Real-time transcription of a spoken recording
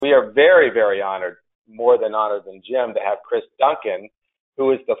We are very, very honored, more than honored than Jim, to have Chris Duncan,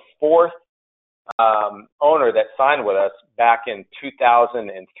 who is the fourth owner that signed with us back in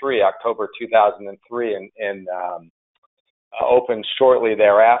 2003, October 2003, and opened shortly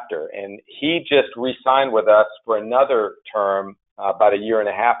thereafter. And he just re-signed with us for another term about a year and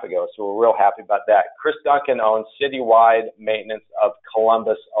a half ago, so we're real happy about that. Chris Duncan owns Citywide Maintenance of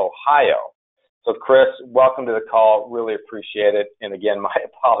Columbus, Ohio. So Chris, welcome to the call. Really appreciate it. And again, my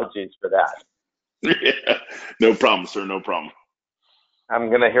apologies for that. Yeah, no problem, sir. No problem. I'm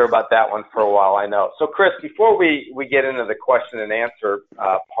going to hear about that one for a while, I know. So Chris, before we get into the question and answer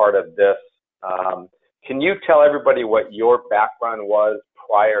part of this, can you tell everybody what your background was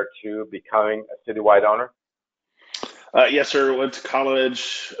prior to becoming a Citywide owner? Yes, sir. Went to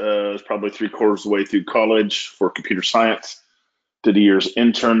college. Was probably three-quarters of the way through college for computer science. Did a year's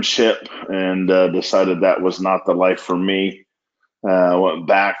internship and decided that was not the life for me. Went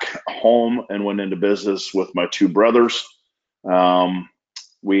back home and went into business with my two brothers.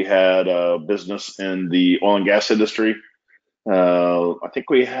 We had a business in the oil and gas industry. I think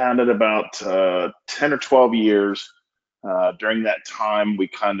we had it about 10 or 12 years. During that time, we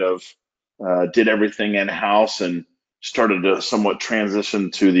kind of did everything in-house and started to somewhat transition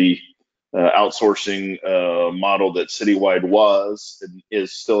to the outsourcing model that Citywide was and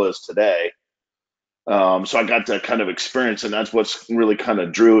still is today. So I got that kind of experience, and that's what's really kind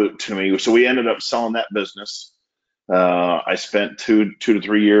of drew it to me. So we ended up selling that business. I spent two to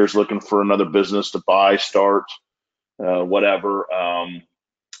 3 years looking for another business to buy, start, whatever.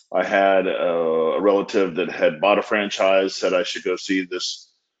 I had a relative that had bought a franchise, said I should go see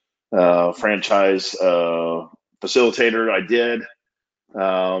this franchise facilitator. I did.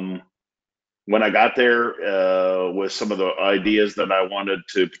 When I got there with some of the ideas that I wanted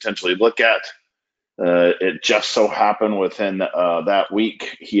to potentially look at, it just so happened within that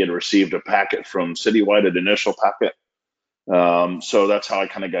week he had received a packet from Citywide, an initial packet. So that's how I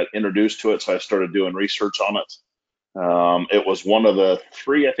kind of got introduced to it. So I started doing research on it. It was one of the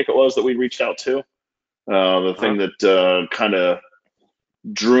three, I think it was, that we reached out to. The thing that kind of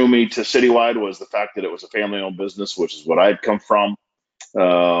drew me to Citywide was the fact that it was a family-owned business, which is what I'd come from.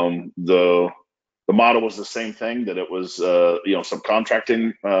 The model was the same thing, that it was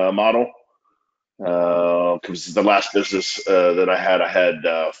subcontracting model. Because the last business that I had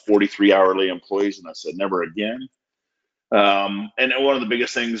 43 hourly employees, and I said never again. And one of the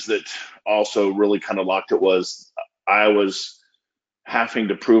biggest things that also really kind of locked it was I was having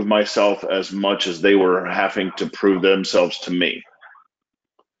to prove myself as much as they were having to prove themselves to me.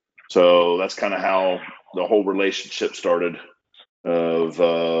 So that's kind of how the whole relationship started of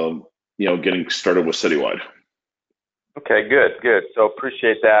getting started with Citywide. Okay, good. So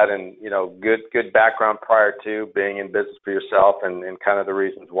appreciate that, and good background prior to being in business for yourself, and kind of the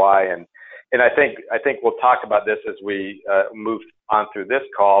reasons why. And I think we'll talk about this as we move on through this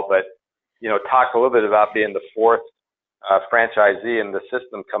call. But talk a little bit about being the fourth franchisee in the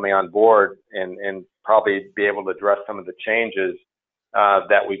system coming on board, and probably be able to address some of the changes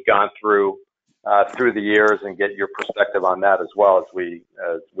that we've gone through the years, and get your perspective on that as well as we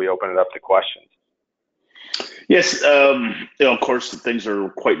open it up to questions. Yes, of course, things are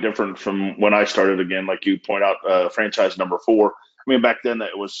quite different from when I started. Again, like you point out, franchise number 4. I mean, back then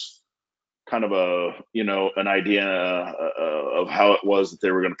it was kind of an idea of how it was that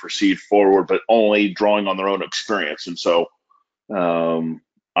they were going to proceed forward, but only drawing on their own experience. And so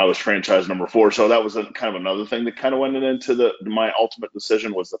I was franchise number 4. So that was kind of another thing that kind of went into my ultimate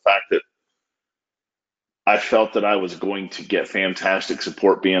decision, was the fact that I felt that I was going to get fantastic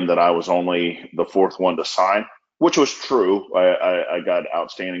support, being that I was only the 4th one to sign, which was true. I got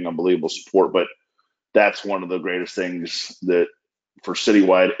outstanding, unbelievable support, but that's one of the greatest things that for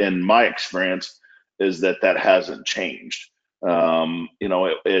Citywide, in my experience, is that hasn't changed.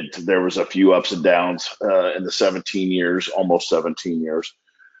 There was a few ups and downs in the almost 17 years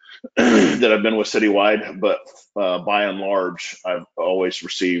that I've been with Citywide, but by and large, I've always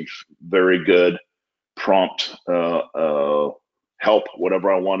received very good, prompt help,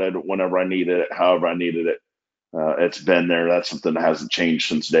 whatever I wanted, whenever I needed it, however I needed it. It's been there. That's something that hasn't changed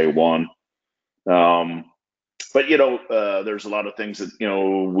since day one. But there's a lot of things that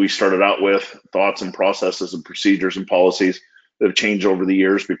we started out with, thoughts and processes and procedures and policies that have changed over the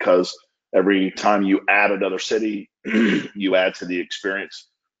years, because every time you add another city, you add to the experience.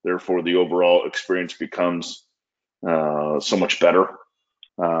 Therefore, the overall experience becomes so much better.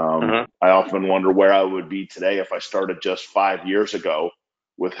 I often wonder where I would be today if I started just 5 years ago,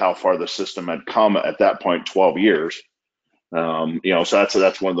 with how far the system had come at that point, 12 years. So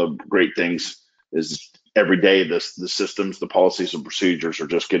that's one of the great things, is every day the systems, the policies and procedures are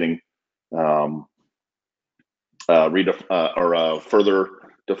just getting um, further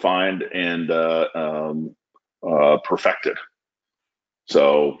defined and perfected.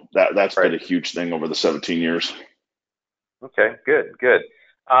 So that's Right. been a huge thing over the 17 years. Okay, good.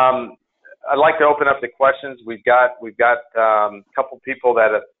 I'd like to open up the questions. We've got a couple people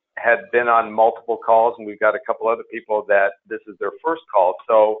that had been on multiple calls, and we've got a couple other people that this is their first call.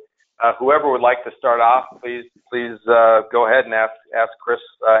 So whoever would like to start off, please go ahead and ask Chris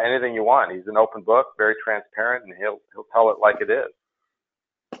anything you want. He's an open book, very transparent, and he'll tell it like it is.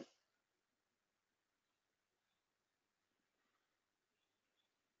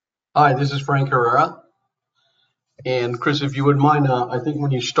 Hi, this is Frank Herrera. And Chris, if you wouldn't mind, I think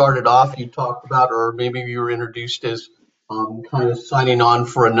when you started off, you talked about, or maybe you were introduced as kind of signing on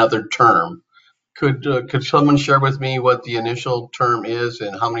for another term. Could someone share with me what the initial term is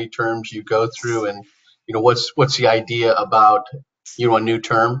and how many terms you go through, and what's the idea about a new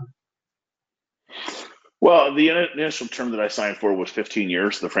term? Well, the initial term that I signed for was 15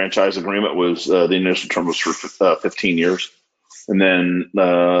 years. The franchise agreement was the initial term was for 15 years. And then,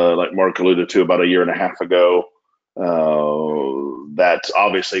 like Mark alluded to, about a year and a half ago, that's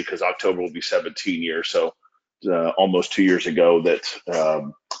obviously because October will be 17 years. So almost 2 years ago that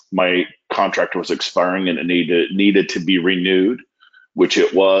my contract was expiring and it needed to be renewed, which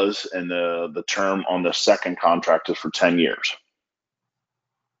it was. And the term on the second contract is for 10 years.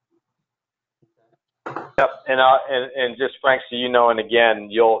 Yep, and just Frank, so you know, and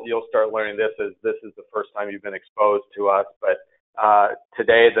again, you'll start learning this as this is the first time you've been exposed to us. But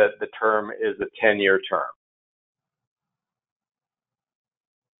today, the term is a 10-year term.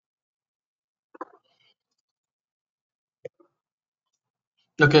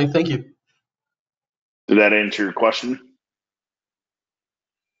 Okay, thank you. Did that answer your question?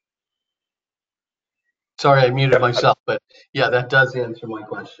 Sorry, I muted myself, but yeah, that does answer my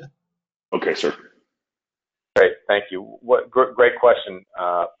question. Okay, sir. Great, thank you. Great question,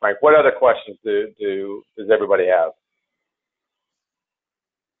 Frank. What other questions does everybody have?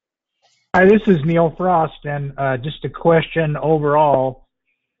 Hi, this is Neil Frost, and just a question overall.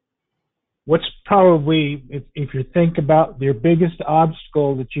 What's probably, if you think about your biggest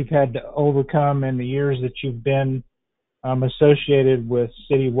obstacle that you've had to overcome in the years that you've been associated with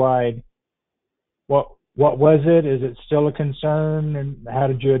Citywide, what was it? Is it still a concern, and how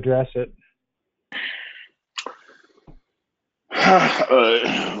did you address it?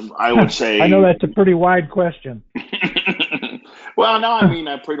 I would say. I know that's a pretty wide question. Well, no, I mean,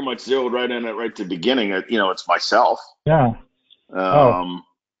 I pretty much zeroed right in it right at the beginning. It's myself. Yeah.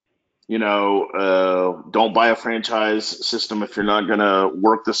 Don't buy a franchise system if you're not going to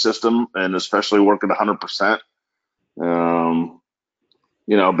work the system, and especially work it 100%.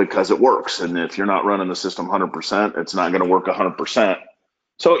 Because it works, and if you're not running the system 100%, it's not going to work 100%.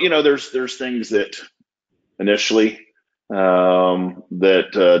 So, there's things that initially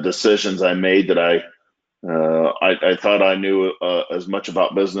decisions I made that I thought I knew as much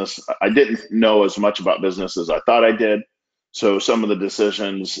about business. I didn't know as much about business as I thought I did. So some of the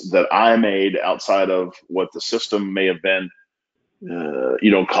decisions that I made outside of what the system may have been,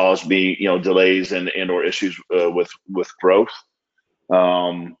 caused me, delays and or issues with growth.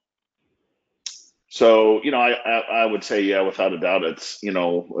 So, I would say, yeah, without a doubt, it's,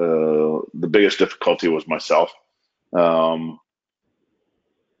 the biggest difficulty was myself.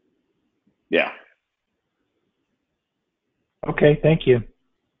 Yeah. Okay, thank you.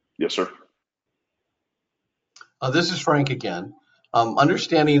 Yes, sir. This is Frank again.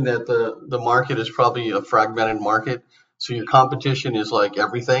 Understanding that the market is probably a fragmented market, so your competition is like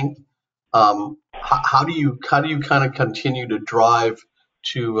everything. How do you kind of continue to drive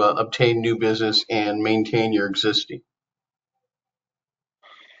to obtain new business and maintain your existing?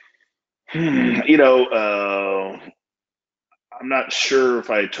 I'm not sure if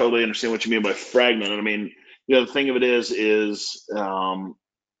I totally understand what you mean by fragmented. I mean, the thing of it is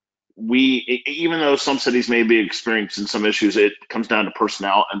even though some cities may be experiencing some issues, it comes down to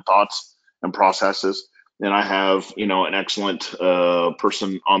personnel and thoughts and processes. And I have, an excellent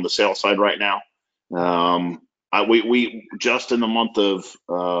person on the sales side right now. We just in the month of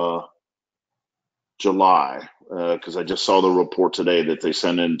July, because I just saw the report today that they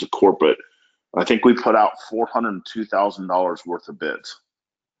sent into corporate. I think we put out $402,000 worth of bids,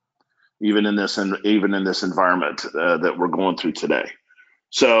 even in this environment that we're going through today.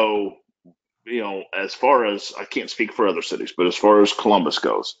 So, as far as, I can't speak for other cities, but as far as Columbus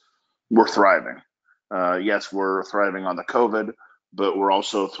goes, we're thriving. Yes, we're thriving on the COVID, but we're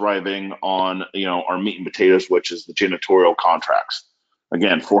also thriving on, our meat and potatoes, which is the janitorial contracts.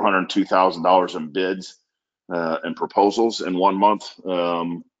 Again, $402,000 in bids. in proposals in 1 month.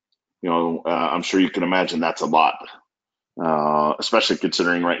 I'm sure you can imagine that's a lot, especially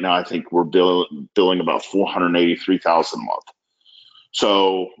considering right now I think we're billing about 483,000 a month.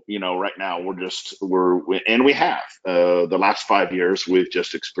 So right now we have the last 5 years we've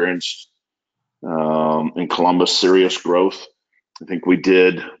just experienced in Columbus serious growth. I think we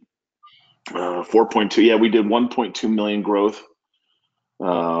did 4.2. Yeah, we did 1.2 million growth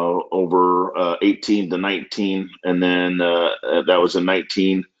over 18 to 19, and then that was in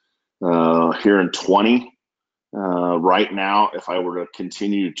 19. Here in 20. Right now, if I were to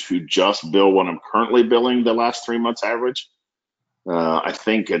continue to just bill what I'm currently billing the last 3 months average, I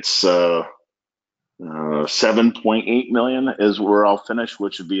think it's 7.8 million is where I'll finish,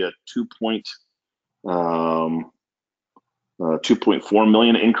 which would be a 2.4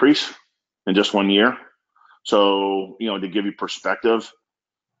 million increase in just 1 year. So, to give you perspective,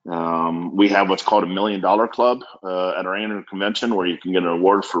 we have what's called $1 million club at our annual convention, where you can get an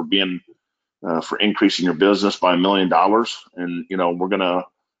award for for increasing your business by $1 million, and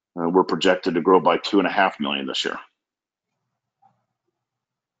we're projected to grow by 2.5 million this year.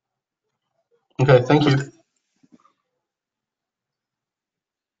 Okay, thank you.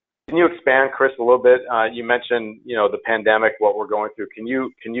 Can you expand, Chris, a little bit? You mentioned, the pandemic, what we're going through. Can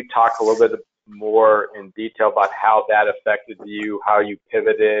you talk a little bit more in detail about how that affected you, how you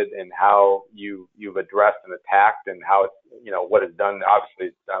pivoted, and how you've addressed and attacked, and how it's, what it's done? Obviously,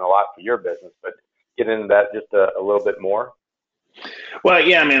 it's done a lot for your business, but get into that just a little bit more. Well,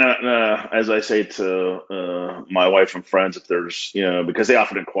 yeah, I mean, as I say to my wife and friends, if there's, because they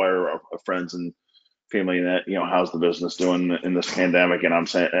often inquire of friends and family that, how's the business doing in this pandemic? And I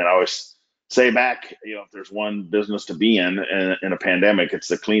always say back, if there's one business to be in a pandemic, it's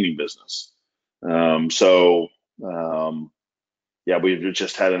the cleaning business. Yeah, we've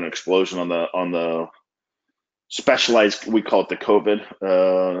just had an explosion on the specialized, we call it the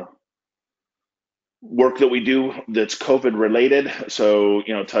COVID work that we do that's COVID related. So,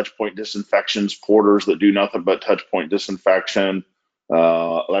 touch point disinfections, porters that do nothing but touch point disinfection,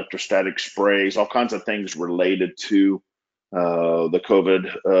 electrostatic sprays, all kinds of things related to the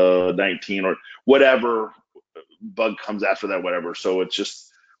COVID-19 or whatever bug comes after that, whatever. So it's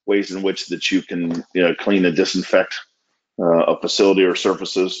just ways in which that you can clean and disinfect a facility or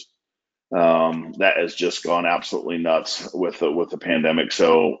surfaces. That has just gone absolutely nuts with the pandemic.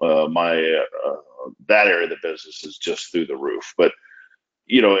 So that area of the business is just through the roof. But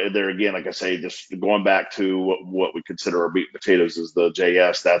there again, like I say, just going back to what we consider our meat and potatoes is the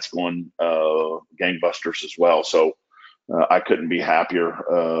JS. That's going gangbusters as well. So I couldn't be happier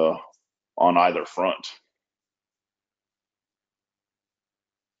on either front.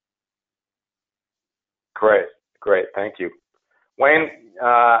 Great, thank you, Wayne.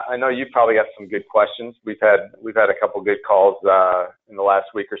 I know you've probably got some good questions. We've had a couple good calls in the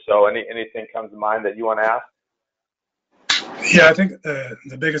last week or so. Anything comes to mind that you want to ask? Yeah, I think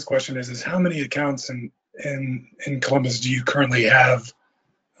the biggest question is how many accounts in Columbus do you currently have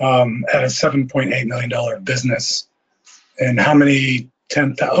at a $7.8 million business, and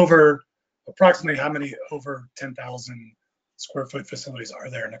approximately how many over 10,000 square foot facilities are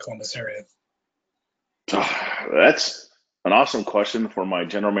there in the Columbus area? That's an awesome question for my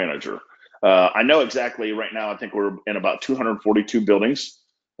general manager. I know exactly right now. I think we're in about 242 buildings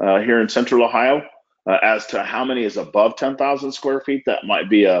here in Central Ohio. As to how many is above 10,000 square feet, that might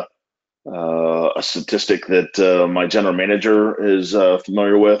be a statistic that my general manager is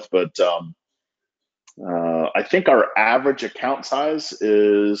familiar with. But I think our average account size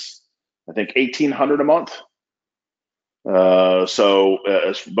is, I think, 1,800 a month. But as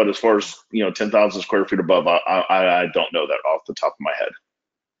far as 10,000 square feet above, I don't know that off the top of my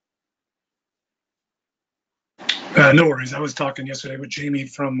head. No worries. I was talking yesterday with Jamie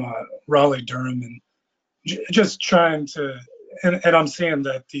from Raleigh, Durham, and just trying to, and I'm seeing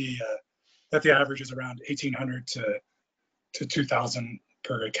that the average is around 1,800 to 2,000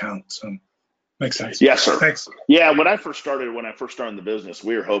 per account. So makes sense. Yes, sir. Thanks. Yeah, when I first started in the business,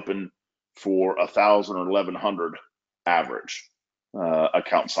 we were hoping for 1,000 or 1,100 average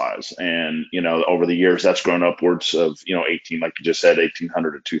account size, and over the years that's grown upwards of 18, like you just said,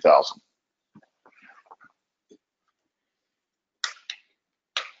 1,800 to 2,000.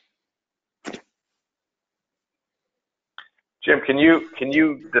 Jim, can you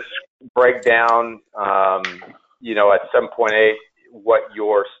just break down at 7.8 what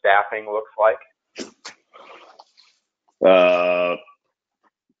your staffing looks like?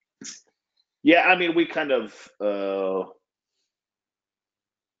 Yeah, I mean, we kind of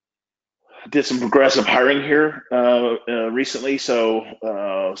did some progressive hiring here recently. So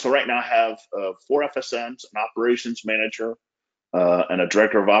right now I have 4 FSMs, an operations manager, and a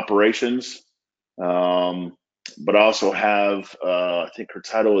director of operations. But I also have, I think her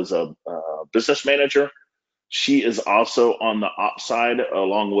title is a business manager. She is also on the ops side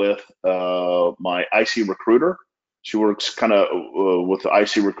along with my IC recruiter. She works kind of with the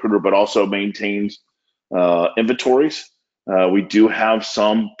IC recruiter, but also maintains inventories. We do have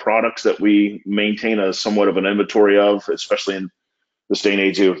some products that we maintain a somewhat of an inventory of, especially in this day and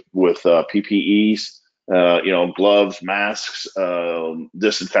age with PPEs, gloves, masks,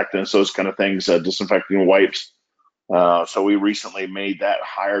 disinfectants, those kind of things, disinfecting wipes. So we recently made that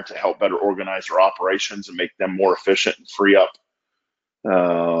hire to help better organize our operations and make them more efficient and free up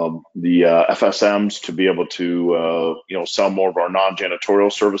the FSMs to be able to sell more of our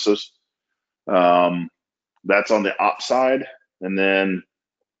non-janitorial services. That's on the ops side, and then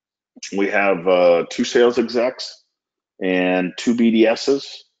we have 2 sales execs and 2 BDSs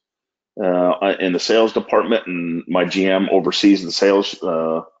in the sales department, and my GM oversees the sales.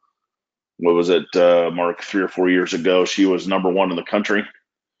 What was it, Mark? 3 or 4 years ago, she was #1 in the country.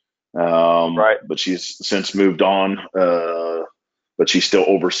 Right. But she's since moved on. But she still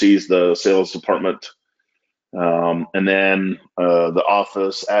oversees the sales department. And then the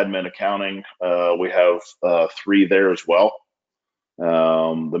office, admin, accounting, we have 3 there as well.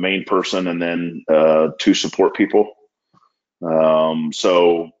 The main person, and then 2 support people.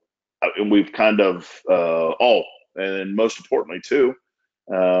 So we've kind of and most importantly too,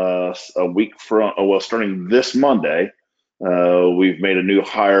 a week from starting this Monday, we've made a new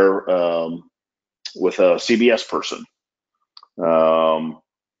hire with a CBS person.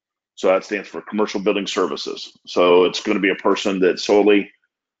 So that stands for Commercial Building Services. So it's going to be a person that solely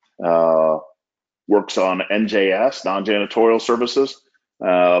works on NJS, non-janitorial services,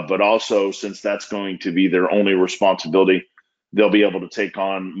 but also, since that's going to be their only responsibility, they'll be able to take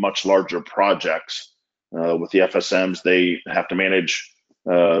on much larger projects. With the FSMs, they have to manage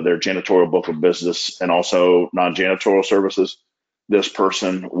their janitorial book of business and also non-janitorial services. This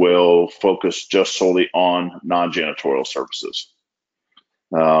person will focus just solely on non-janitorial services.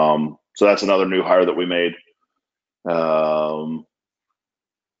 So that's another new hire that we made. Because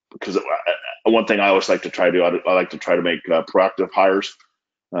one thing I always like to try to do, I like to try to make proactive hires.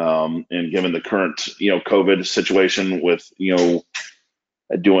 And given the current, COVID situation with,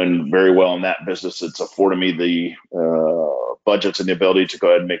 doing very well in that business, it's afforded me the budgets and the ability to go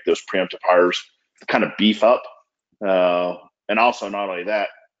ahead and make those preemptive hires to kind of beef up. And also, not only that,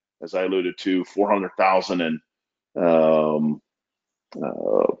 as I alluded to, 400,000 in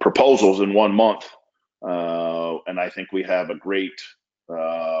proposals in 1 month. And I think we have a great,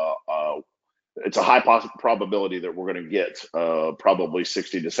 it's a high probability that we're going to get probably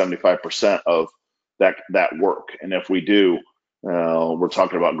 60 to 75% of that work. And if we do, we're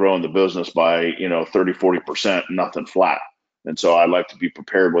talking about growing the business by 30-40%, nothing flat. And so I like to be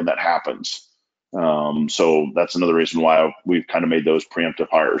prepared when that happens. So that's another reason why we've kind of made those preemptive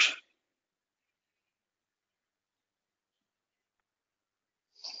hires.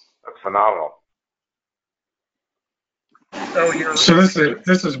 That's phenomenal. So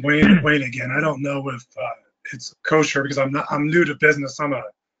this is Wayne again. I don't know if it's kosher because I'm new to business. I'm a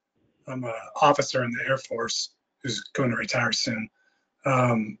officer in the Air Force who's going to retire soon.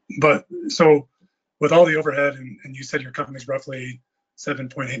 But so with all the overhead, and you said your company's roughly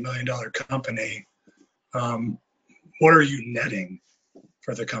 $7.8 million company, what are you netting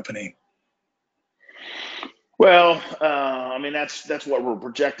for the company? Well, I mean, that's what we're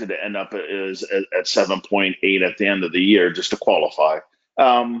projected to end up is at 7.8 at the end of the year, just to qualify.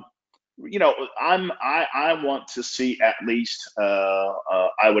 I want to see at least.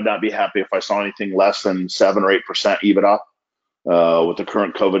 I would not be happy if I saw anything less than 7 or 8% EBITDA. With the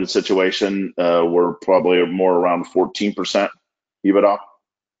current COVID situation, we're probably more around 14% EBITDA.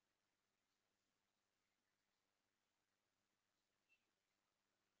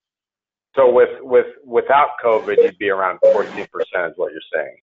 So without COVID, you'd be around 14%, is what you're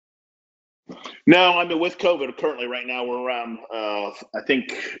saying. No, I mean, with COVID, currently right now we're around. I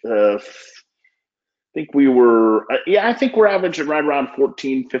think we were. I think we're averaging right around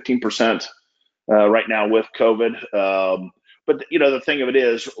 14-15% right now with COVID. But the thing of it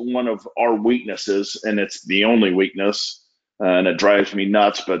is, one of our weaknesses, and it's the only weakness, and it drives me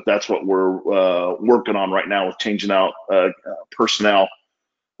nuts. But that's what we're working on right now with changing out personnel.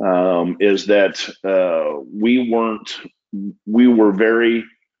 Is that we were very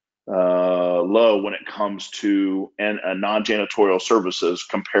low when it comes to non-janitorial services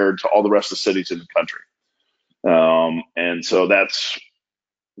compared to all the rest of the cities in the country. And so that's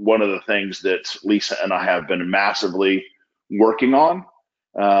one of the things that Lisa and I have been massively working on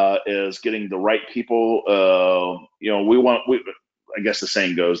is getting the right people. I guess the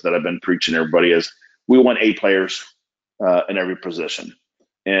saying goes that I've been preaching to everybody is we want A players in every position.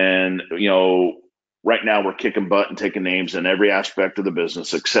 And, right now we're kicking butt and taking names in every aspect of the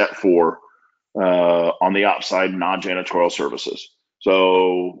business except for on the ops side, non-janitorial services.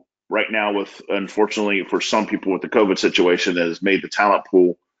 So right now, unfortunately for some people with the COVID situation, that has made the talent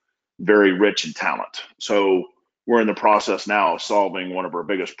pool very rich in talent. So we're in the process now of solving one of our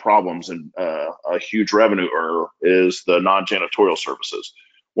biggest problems, and a huge revenue earner is the non-janitorial services.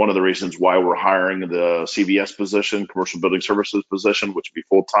 One of the reasons why we're hiring the CBS position, commercial building services position, which would be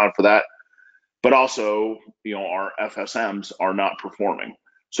full time for that. But also, our FSMs are not performing.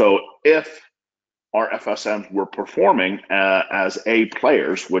 So if our FSMs were performing as A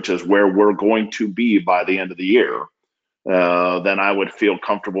players, which is where we're going to be by the end of the year, then I would feel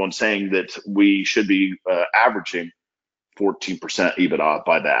comfortable in saying that we should be averaging 14% EBITDA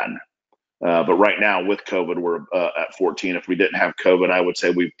by then. But right now with COVID, we're at 14. If we didn't have COVID, I would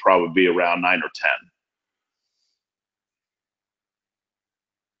say we'd probably be around 9 or 10.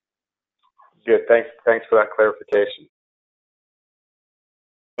 Good. Thanks for that clarification.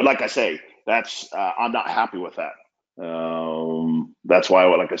 But like I say, I'm not happy with that. That's why,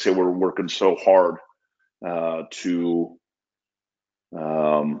 like I say, we're working so hard to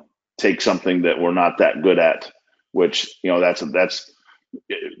take something that we're not that good at, which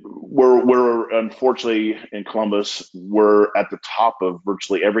we're unfortunately in Columbus, we're at the top of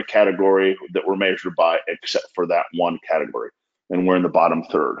virtually every category that we're measured by, except for that one category, and we're in the bottom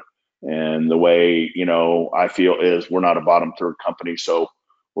third. And the way I feel is we're not a bottom third company, so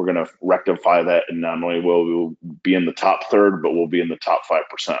we're going to rectify that, and not only will we be in the top third, but we'll be in the top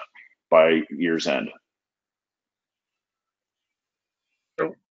 5% by year's end.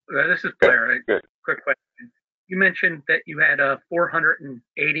 So this is Blair. Good. Quick question. You mentioned that you had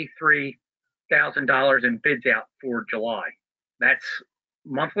 $483,000 in bids out for July. That's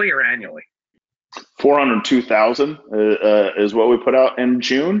monthly or annually? 402,000 is what we put out in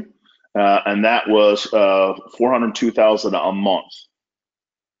June, and that was 402,000 a month.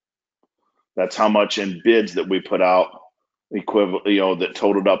 That's how much in bids that we put out, equivalent, that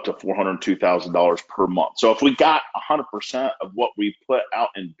totaled up to $402,000 per month. So if we got 100% of what we put out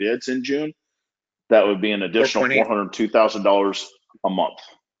in bids in June, that would be an additional $402,000 a month.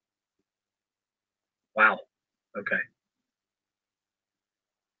 Wow. Okay.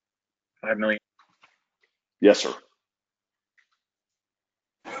 5 million. Yes, sir.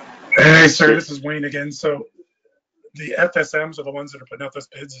 Hey, sir, this is Wayne again. So the FSMs are the ones that are putting out those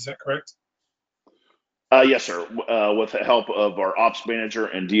bids, is that correct? Yes, sir, with the help of our ops manager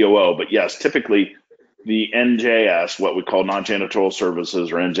and DOO. But yes, typically the NJS, what we call non-janitorial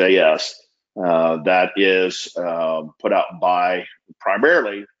services, or NJS, that is put out by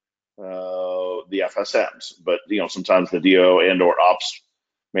primarily the FSMs. But sometimes the DOO and or ops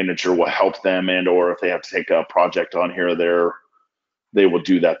manager will help them, and or if they have to take a project on here or there, they will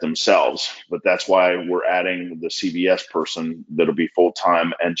do that themselves. But that's why we're adding the CBS person that'll be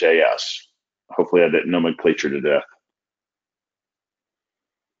full-time NJS. Hopefully I didn't nomenclature to death.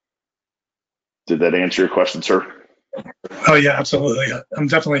 Did that answer your question, sir? Oh yeah, absolutely. I'm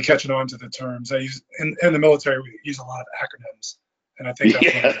definitely catching on to the terms. I use in the military, we use a lot of acronyms, and I think I've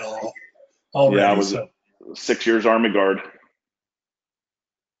learned it all already. Yeah, I was 6 years Army Guard.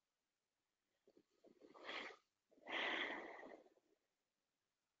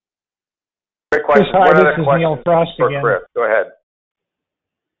 Great question. Hi, this is Neil Frost again. Chris, go ahead.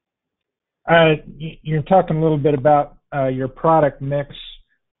 You're talking a little bit about your product mix,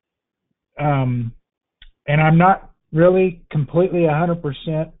 and I'm not really completely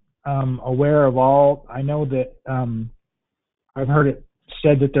 100% aware of all. I know that I've heard it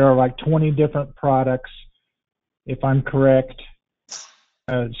said that there are like 20 different products, if I'm correct,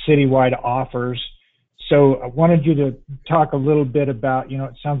 citywide offers. So I wanted you to talk a little bit about,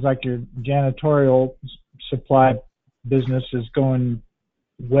 it sounds like your janitorial supply business is going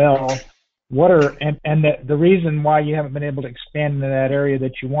well. The reason why you haven't been able to expand into that area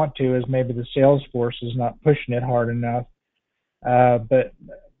that you want to is maybe the sales force is not pushing it hard enough. But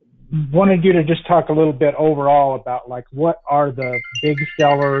wanted you to just talk a little bit overall about like what are the big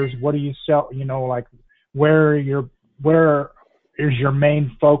sellers, what do you sell, like where is your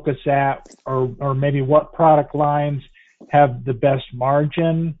main focus at, or maybe what product lines have the best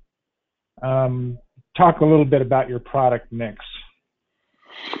margin. Talk a little bit about your product mix.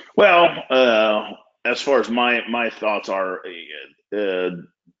 Well, as far as my thoughts are,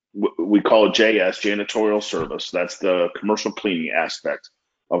 we call it JS, janitorial service. That's the commercial cleaning aspect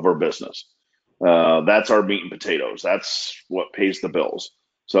of our business. That's our meat and potatoes. That's what pays the bills.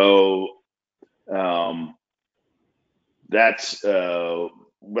 So that's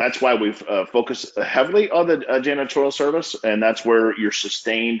why we've focused heavily on the janitorial service, and that's where your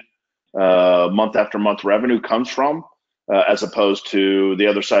sustained month after month revenue comes from, as opposed to the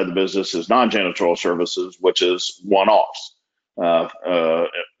other side of the business is non-janitorial services, which is one-offs.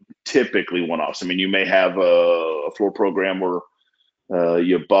 Typically one-offs. I mean, you may have a floor program where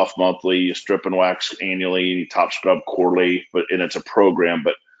you buff monthly, you strip and wax annually, you top scrub quarterly, and it's a program,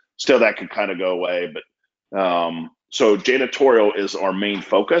 but still that could kind of go away. But so janitorial is our main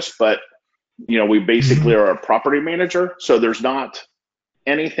focus, but we basically are a property manager, so there's not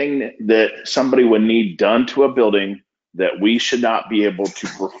anything that somebody would need done to a building that we should not be able to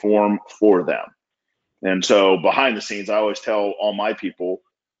perform for them. And so behind the scenes, I always tell all my people,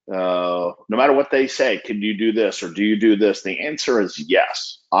 no matter what they say, can you do this or do you do this? The answer is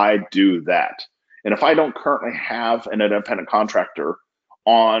yes, I do that. And if I don't currently have an independent contractor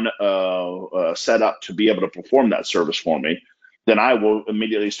on set up to be able to perform that service for me, then I will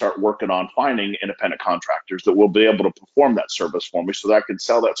immediately start working on finding independent contractors that will be able to perform that service for me so that I can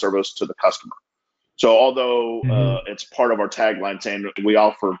sell that service to the customer. So although it's part of our tagline saying we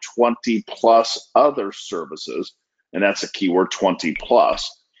offer 20 plus other services, and that's a keyword, 20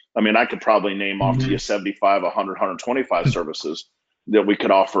 plus, I mean, I could probably name off to you 75, 100, 125 services that we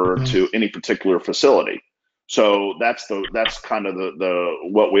could offer to any particular facility. So that's kind of the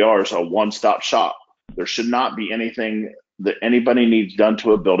what we are, is a one-stop shop. There should not be anything that anybody needs done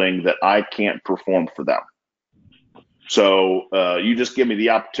to a building that I can't perform for them. So you just give me the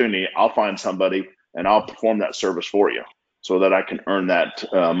opportunity, I'll find somebody and I'll perform that service for you so that I can earn that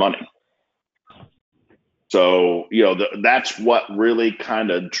money. So, that's what really kind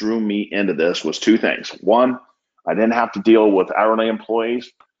of drew me into this was two things. One, I didn't have to deal with hourly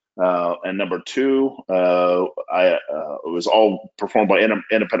employees. And number two, it was all performed by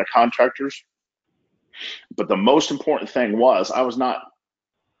independent contractors. But the most important thing was I was not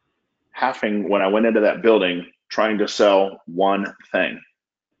having, when I went into that building, trying to sell one thing.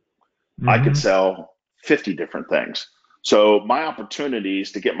 I could sell 50 different things. So my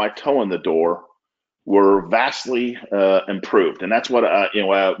opportunities to get my toe in the door were vastly improved. And that's what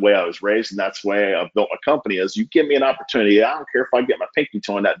way I was raised, and that's the way I've built my company is you give me an opportunity. I don't care if I get my pinky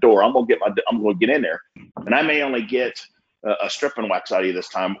toe in that door, I'm gonna get in there. And I may only get a strip and wax out of you this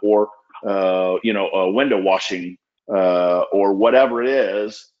time, or a window washing or whatever it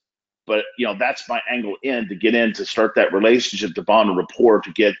is. But that's my angle to get in, to start that relationship, to bond a rapport,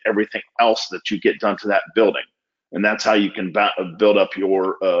 to get everything else that you get done to that building. And that's how you can build up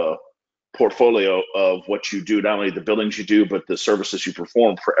your portfolio of what you do, not only the buildings you do, but the services you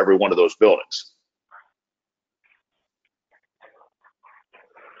perform for every one of those buildings.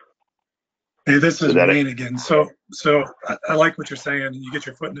 Hey, this is Wayne again. So I like what you're saying. You get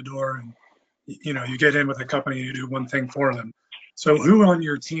your foot in the door, and you get in with a company, you do one thing for them. So who on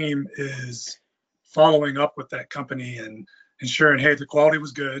your team is following up with that company and ensuring, hey, the quality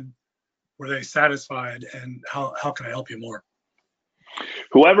was good, were they satisfied, and how can I help you more?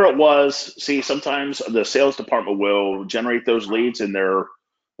 Whoever it was, see, sometimes the sales department will generate those leads in their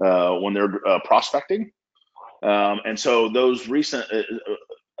when they're prospecting, and so those recent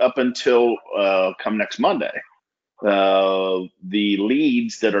up until come next Monday, the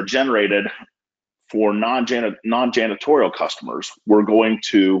leads that are generated for non-janitorial customers were going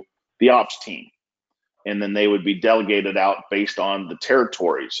to the ops team, and then they would be delegated out based on the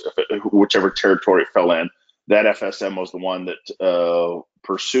territories, whichever territory it fell in. That FSM was the one that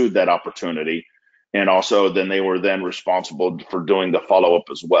pursued that opportunity, and also then they were then responsible for doing the follow-up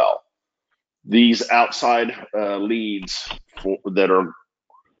as well. These outside leads that are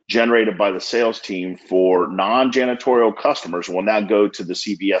generated by the sales team for non-janitorial customers will now go to the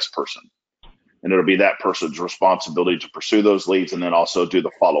CVS person, and it'll be that person's responsibility to pursue those leads and then also do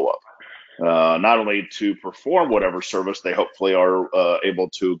the follow-up. Not only to perform whatever service they hopefully are able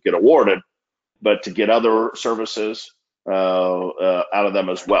to get awarded, but to get other services out of them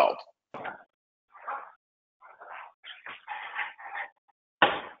as well.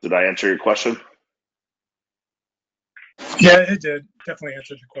 Did I answer your question? Yeah, it did. Definitely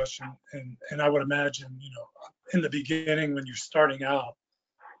answered the question. And I would imagine, in the beginning when you're starting out,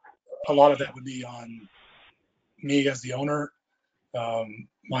 a lot of that would be on me as the owner,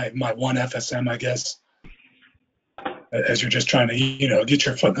 my one FSM, I guess, as you're just trying to, get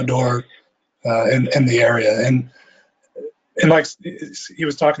your foot in the door in the area. And like he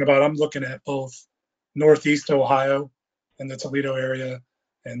was talking about, I'm looking at both Northeast Ohio and the Toledo area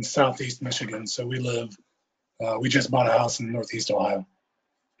and Southeast Michigan. So we just bought a house in Northeast Ohio.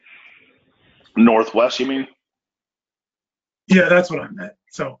 Northwest, you mean? Yeah, that's what I meant.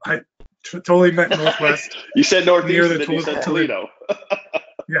 So I totally meant Northwest. You said Northeast, Near the and then you said Toledo.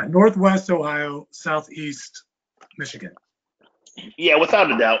 Yeah, Northwest Ohio, Southeast Michigan. Yeah,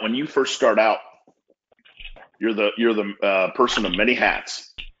 without a doubt, when you first start out, you're the person of many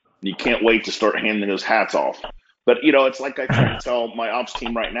hats. You can't wait to start handing those hats off. But it's like I try to tell my ops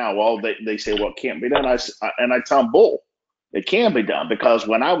team right now. Well, they say, well, it can't be done. I tell them, bull. It can be done, because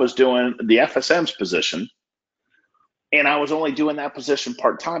when I was doing the FSM's position, and I was only doing that position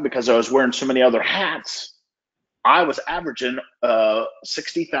part time because I was wearing so many other hats, I was averaging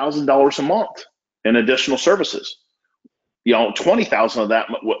 $60,000 a month in additional services. $20,000 of that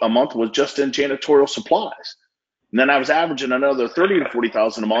a month was just in janitorial supplies. And then I was averaging another $30,000 to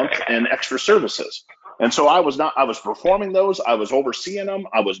 $40,000 a month in extra services. And so I was performing those, I was overseeing them,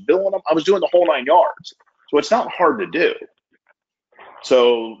 I was billing them, I was doing the whole 9 yards. So it's not hard to do.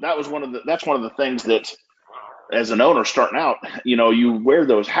 So that's one of the things that, as an owner starting out, you wear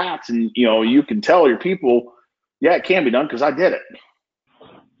those hats, and you can tell your people, yeah, it can be done because I did it.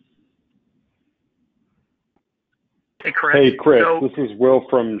 Hey, Chris. Hey, Chris, this is Will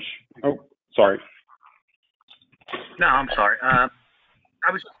from. Oh, sorry. No, I'm sorry. I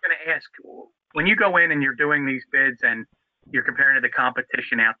was just going to ask, when you go in and you're doing these bids and you're comparing to the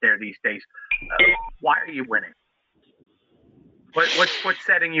competition out there these days, why are you winning? What's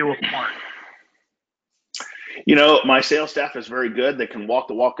setting you apart? My sales staff is very good. They can walk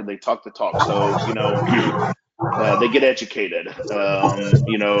the walk and they talk the talk. So, they get educated,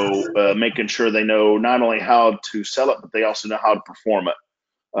 making sure they know not only how to sell it, but they also know how to perform it.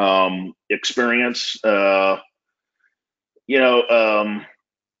 Experience, but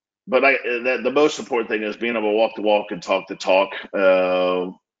the most important thing is being able to walk the walk and talk the talk.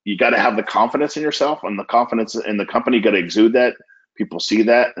 You got to have the confidence in yourself, and the confidence in the company. You got to exude that. People see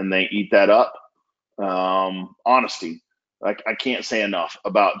that and they eat that up. Honesty. Like, I can't say enough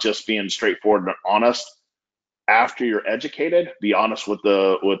about just being straightforward and honest. After you're educated, be honest with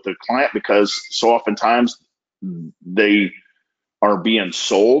the client, because so oftentimes they are being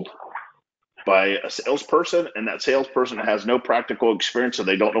sold by a salesperson, and that salesperson has no practical experience, so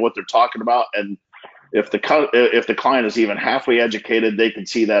they don't know what they're talking about. And if the client is even halfway educated, they can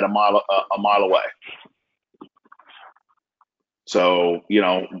see that a mile away. So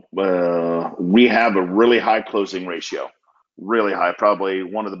we have a really high closing ratio, really high, probably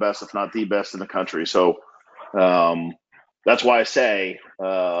one of the best, if not the best, in the country. So that's why I say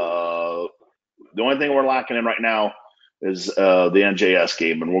the only thing we're lacking in right now is the NJS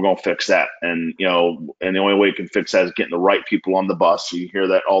game, and we're going to fix that. And and the only way you can fix that is getting the right people on the bus. So you hear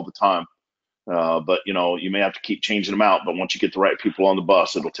that all the time, but you may have to keep changing them out. But once you get the right people on the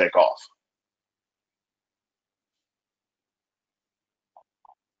bus, it'll take off.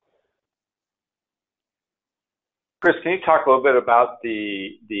 Chris, can you talk a little bit about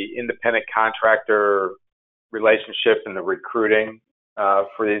the independent contractor relationship and the recruiting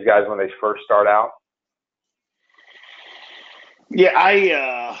for these guys when they first start out? Yeah,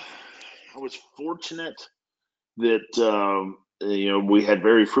 I was fortunate that we had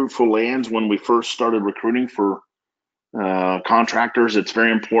very fruitful lands when we first started recruiting for contractors. It's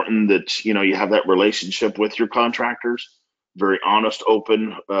very important that you have that relationship with your contractors, very honest,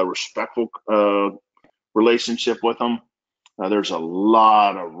 open, respectful relationship with them. There's a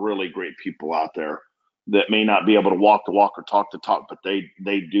lot of really great people out there that may not be able to walk the walk or talk the talk, but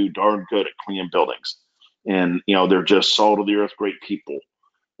they do darn good at cleaning buildings. And they're just salt of the earth, great people.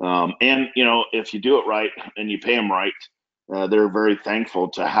 And if you do it right and you pay them right, they're very thankful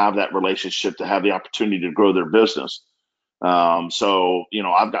to have that relationship, to have the opportunity to grow their business. So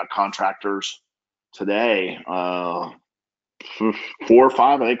I've got contractors today, 4 or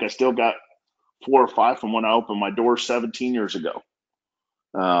 5. I think I still got 4 or 5 from when I opened my door 17 years ago.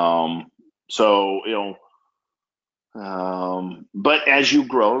 But as you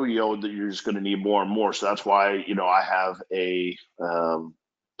grow, you're just going to need more and more. So that's why, I have a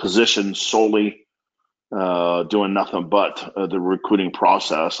position solely doing nothing but the recruiting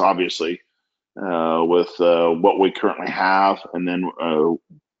process, obviously, with what we currently have, and then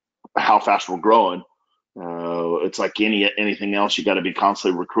how fast we're growing. It's like anything else. You got to be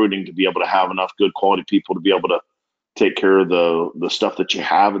constantly recruiting to be able to have enough good quality people to be able to take care of the stuff that you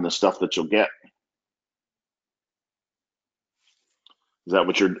have and the stuff that you'll get. Is that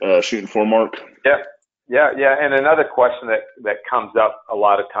what you're shooting for, Mark? Yeah. And another question that comes up a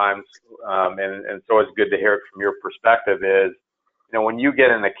lot of times, and it's always good to hear it from your perspective, is, when you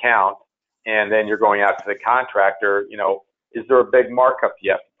get an account and then you're going out to the contractor, is there a big markup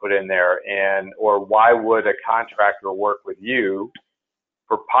you have to put in there? Or why would a contractor work with you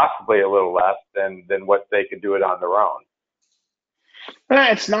for possibly a little less than what they could do it on their own.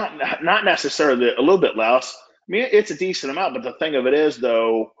 It's not necessarily a little bit less. I mean, it's a decent amount, but the thing of it is,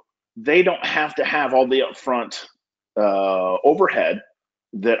 though, they don't have to have all the upfront overhead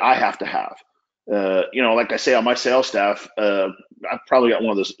that I have to have. Like I say, on my sales staff, I've probably got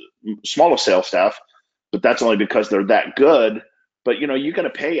one of the smallest sales staff, but that's only because they're that good. But you got to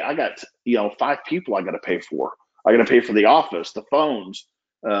pay. I got 5 people I got to pay for. I got to pay for the office, the phones,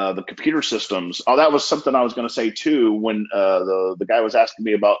 the computer systems. Oh, that was something I was going to say too when the guy was asking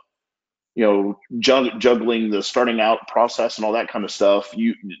me about juggling the starting out process and all that kind of stuff.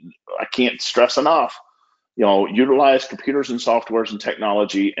 I can't stress enough. Utilize computers and softwares and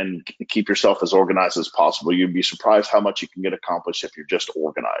technology and keep yourself as organized as possible. You'd be surprised how much you can get accomplished if you're just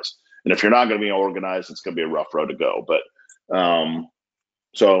organized. And if you're not going to be organized, it's going to be a rough road to go. But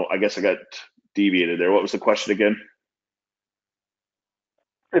so I guess I got deviated there. What was the question again?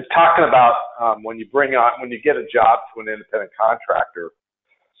 It's talking about when you get a job to an independent contractor,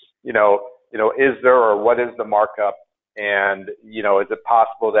 is there, or what is the markup? And, is it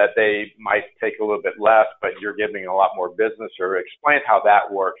possible that they might take a little bit less, but you're giving a lot more business? Or explain how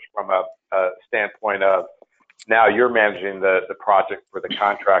that works from a standpoint of now you're managing the project for the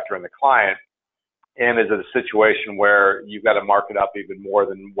contractor and the client. And is it a situation where you've got to mark it up even more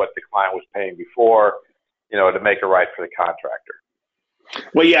than what the client was paying before, to make it right for the contractor?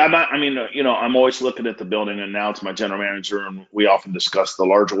 Well, yeah, I'm always looking at the building, and now it's my general manager, and we often discuss the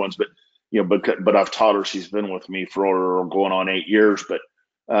larger ones, but I've taught her, she's been with me for going on 8 years, but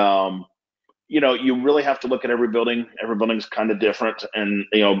you really have to look at every building. Every building's kind of different, and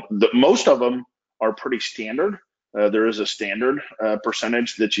most of them are pretty standard. There is a standard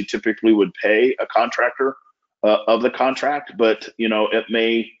percentage that you typically would pay a contractor of the contract, but it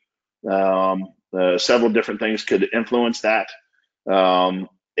may several different things could influence that.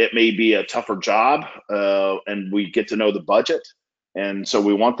 It may be a tougher job, and we get to know the budget, and so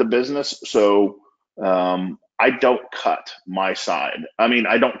we want the business. So I don't cut my side.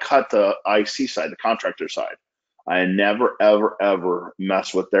 I don't cut the IC side, the contractor side. I never, ever, ever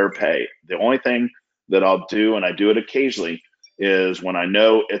mess with their pay. The only thing that I'll do, and I do it occasionally, is when I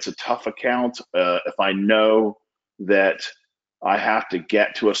know it's a tough account, if I know that I have to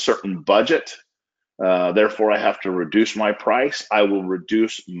get to a certain budget, therefore I have to reduce my price, I will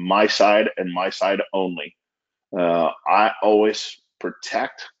reduce my side and my side only. I always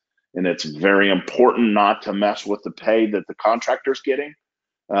protect, and it's very important not to mess with the pay that the contractor's getting.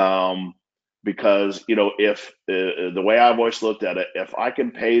 Because, if the way I've always looked at it, if I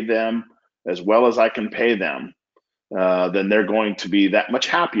can pay them as well as I can pay them, then they're going to be that much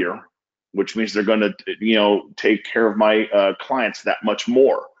happier, which means they're going to, take care of my clients that much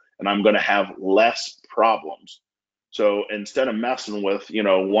more, and I'm going to have less problems. So instead of messing with,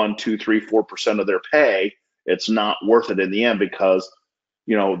 1, 2, 3, 4% of their pay, it's not worth it in the end, because,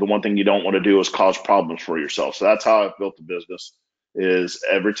 the one thing you don't want to do is cause problems for yourself. So that's how I've built the business. Is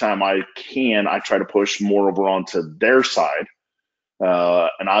every time I can, I try to push more over onto their side,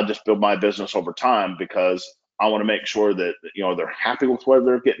 and I'll just build my business over time, because I want to make sure that they're happy with where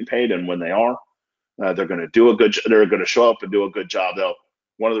they're getting paid, and when they are, they're going to do they're going to show up and do a good job. Though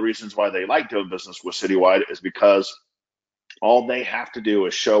one of the reasons why they like doing business with Citywide is because all they have to do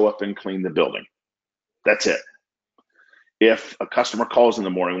is show up and clean the building. That's it. If a customer calls in the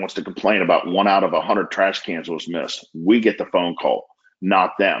morning, wants to complain about 1 out of 100 trash cans was missed, we get the phone call,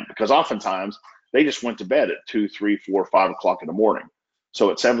 not them. Because oftentimes they just went to bed at 2, 3, 4, 5 o'clock in the morning. So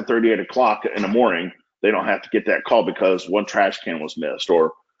at 7:30, 8 o'clock in the morning, they don't have to get that call because one trash can was missed,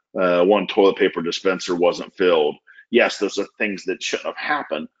 or one toilet paper dispenser wasn't filled. Yes, those are things that shouldn't have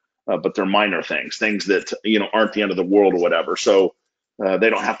happened, but they're minor things that aren't the end of the world or whatever. So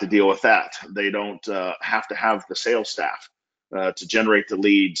they don't have to deal with that. They don't have to have the sales staff to generate the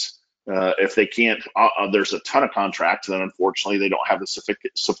leads. If they can't, there's a ton of contracts, and unfortunately they don't have the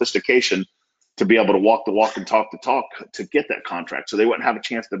sophistication to be able to walk the walk and talk the talk to get that contract. So they wouldn't have a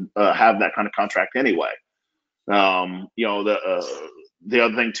chance to have that kind of contract anyway. The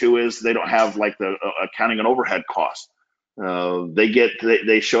other thing too is they don't have like the accounting and overhead costs.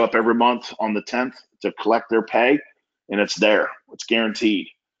 They show up every month on the 10th to collect their pay, and it's there. It's guaranteed.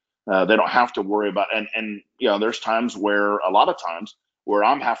 They don't have to worry about, and there's a lot of times where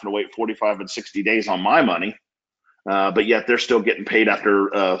I'm having to wait 45 and 60 days on my money, but yet they're still getting paid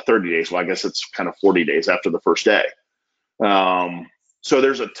after 30 days. Well, I guess it's kind of 40 days after the first day. So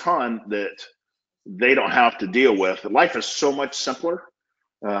there's a ton that they don't have to deal with. Life is so much simpler.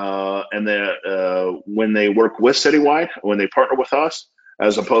 And when they work with Citywide, when they partner with us,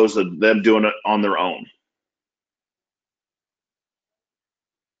 as opposed to them doing it on their own.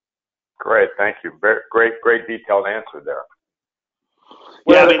 Great, thank you. Great detailed answer there.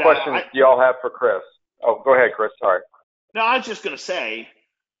 What other questions do y'all have for Chris? Oh, go ahead, Chris. Sorry. No, I was just going to say,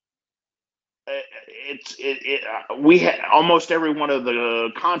 we had almost every one of the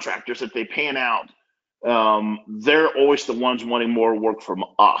contractors that they pan out. They're always the ones wanting more work from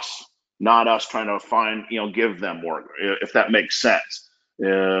us, not us trying to give them work, if that makes sense.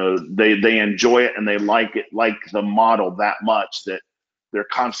 They enjoy it and they like the model that much that they're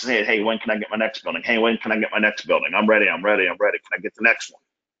constantly saying, hey, when can I get my next building? Hey, when can I get my next building? I'm ready. Can I get the next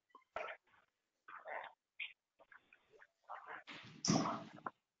one?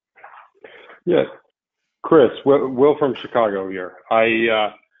 Yeah, Chris, Will from Chicago here.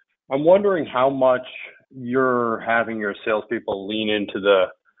 I'm wondering how much you're having your salespeople lean into the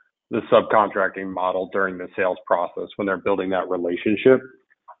subcontracting model during the sales process when they're building that relationship.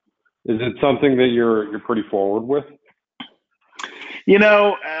 Is it something that you're pretty forward with?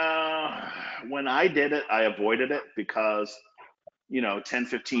 When I did it, I avoided it because 10,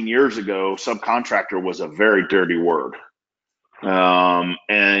 15 years ago, subcontractor was a very dirty word. And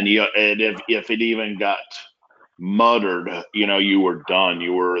if it even got muttered, you were done.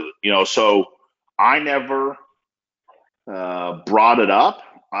 So I never brought it up.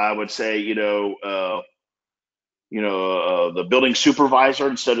 I would say, the building supervisor,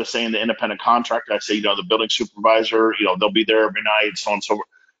 instead of saying the independent contractor, I say, the building supervisor, they'll be there every night, so on and so forth.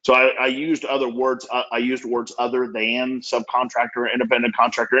 So I used other words. I used words other than subcontractor, independent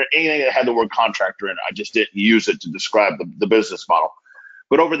contractor, anything that had the word contractor in it. I just didn't use it to describe the business model.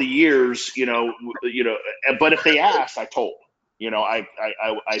 But over the years, but if they asked, I told, I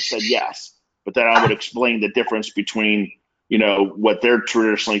said yes, but then I would explain the difference between, what they're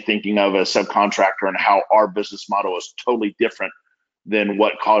traditionally thinking of as subcontractor and how our business model is totally different than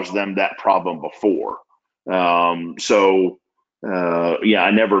what caused them that problem before. I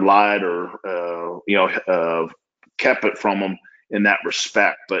never lied or, kept it from them in that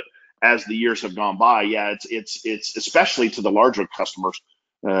respect. But as the years have gone by, it's especially to the larger customers,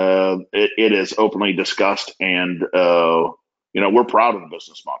 it is openly discussed, and we're proud of the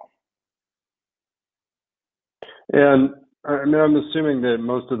business model. And I mean, I'm assuming that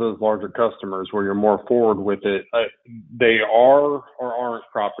most of those larger customers where you're more forward with it, they are or aren't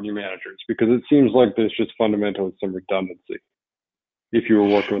property managers, because it seems like there's just fundamentally some redundancy if you were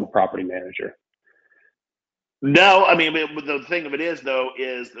working with a property manager. No, I mean, the thing of it is, though,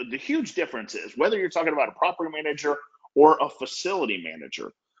 is the huge difference is whether you're talking about a property manager or a facility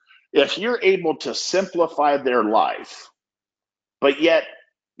manager, if you're able to simplify their life, but yet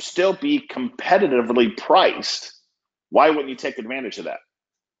still be competitively priced, why wouldn't you take advantage of that?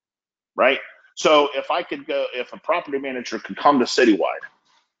 Right? So if a property manager could come to Citywide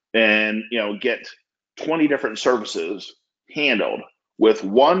and, get 20 different services handled with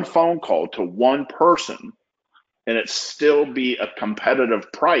one phone call to one person, and it still be a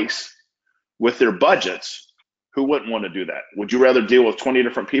competitive price with their budgets, who wouldn't want to do that? Would you rather deal with 20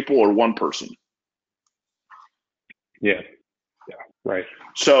 different people or one person? Yeah, right.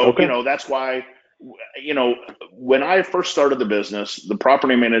 So, okay. That's why, when I first started the business, the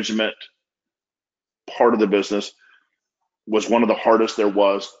property management part of the business was one of the hardest there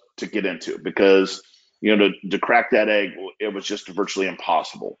was to get into, because, to crack that egg, it was just virtually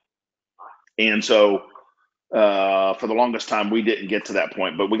impossible. And so, for the longest time, we didn't get to that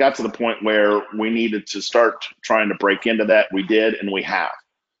point, but we got to the point where we needed to start trying to break into that. We did, and we have.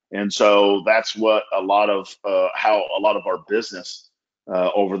 And so that's what how a lot of our business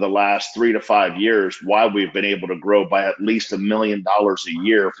over the last 3 to 5 years, why we've been able to grow by at least $1 million a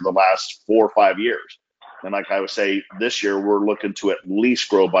year for the last 4 or 5 years. And like I would say, this year we're looking to at least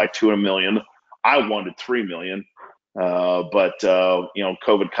grow by $2 million. I wanted $3 million, but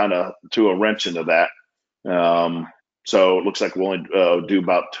COVID kind of threw a wrench into that. So it looks like we'll only do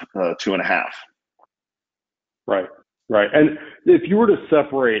about 2.5. Right. And if you were to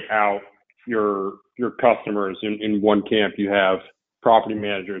separate out your customers in one camp, you have property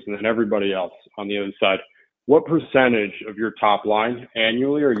managers and then everybody else on the other side, what percentage of your top line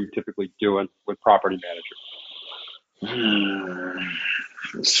annually are you typically doing with property managers?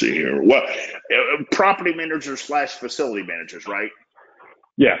 Let's see here. What property managers / facility managers, right?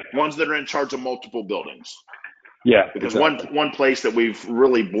 Yeah. Ones that are in charge of multiple buildings. Yeah. Because exactly. one place that we've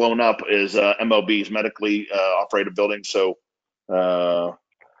really blown up is MOBs, medically operated buildings. So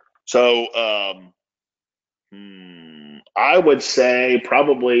I would say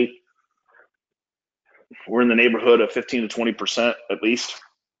probably we're in the neighborhood of 15 to 20% at least.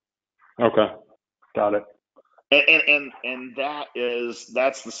 Okay, got it. And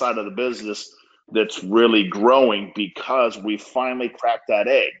that's the side of the business that's really growing, because we finally cracked that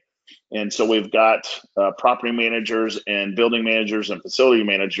egg. And so we've got property managers and building managers and facility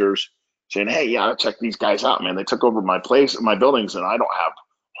managers saying, hey, yeah, check these guys out, man. They took over my buildings, and I don't have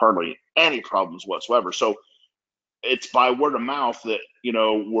hardly any problems whatsoever. So it's by word of mouth that,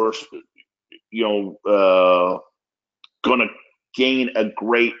 we're, going to gain a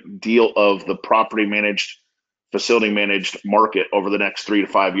great deal of the property managed, facility managed market over the next 3 to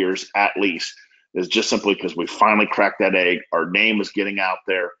 5 years at least. Is just simply because we finally cracked that egg. Our name is getting out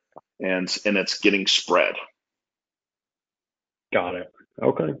there, and it's getting spread. Got it.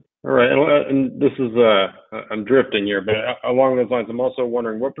 Okay. All right. And this is, I'm drifting here, but along those lines, I'm also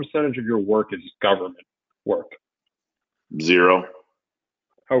wondering what percentage of your work is government work? 0.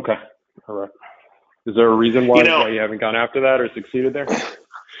 Okay. All right. Is there a reason why you haven't gone after that or succeeded there?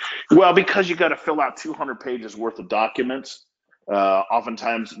 Well, because you got to fill out 200 pages worth of documents.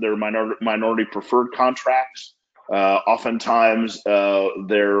 Oftentimes they're minority preferred contracts. Oftentimes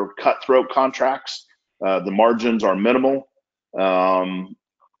they're cutthroat contracts. The margins are minimal. Why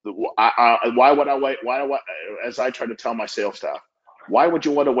would I wait? As I try to tell my sales staff, why would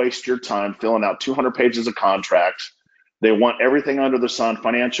you want to waste your time filling out 200 pages of contracts? They want everything under the sun.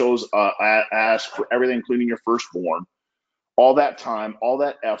 Financials ask for everything, including your firstborn. All that time, all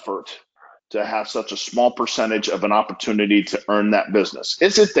that effort to have such a small percentage of an opportunity to earn that business.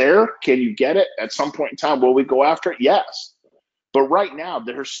 Is it there? Can you get it at some point in time? Will we go after it? Yes. But right now,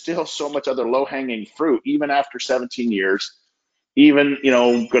 there's still so much other low-hanging fruit, even after 17 years, even,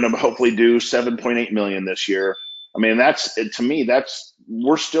 going to hopefully do 7.8 million this year. I mean,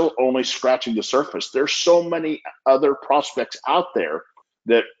 we're still only scratching the surface. There's so many other prospects out there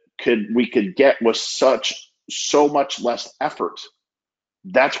that we could get with so much less effort.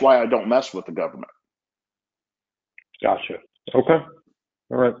 That's why I don't mess with the government. Gotcha. Okay.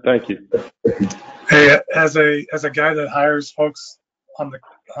 All right. Thank you. Hey, as a guy that hires folks on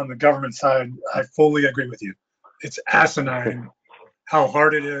the government side, I fully agree with you. It's asinine how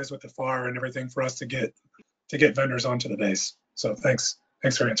hard it is with the FAR and everything for us to get vendors onto the base. So thanks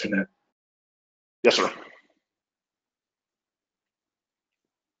for answering that. Yes, sir.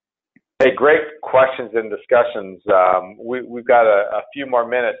 Hey, great questions and discussions. We've got a few more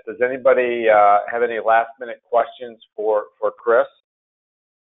minutes. Does anybody have any last-minute questions for Chris?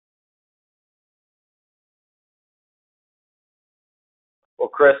 Well,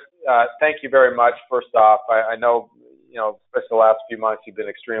 Chris, thank you very much. First off, I know, especially the last few months, you've been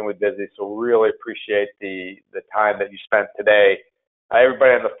extremely busy, so really appreciate the time that you spent today.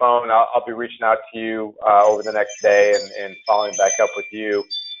 Everybody on the phone, I'll be reaching out to you over the next day and following back up with you.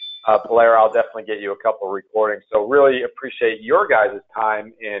 Blair, I'll definitely get you a couple of recordings. So really appreciate your guys'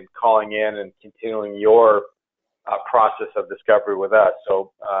 time in calling in and continuing your process of discovery with us.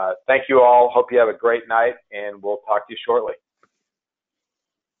 So thank you all. Hope you have a great night, and we'll talk to you shortly.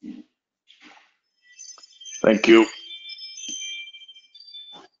 Thank you.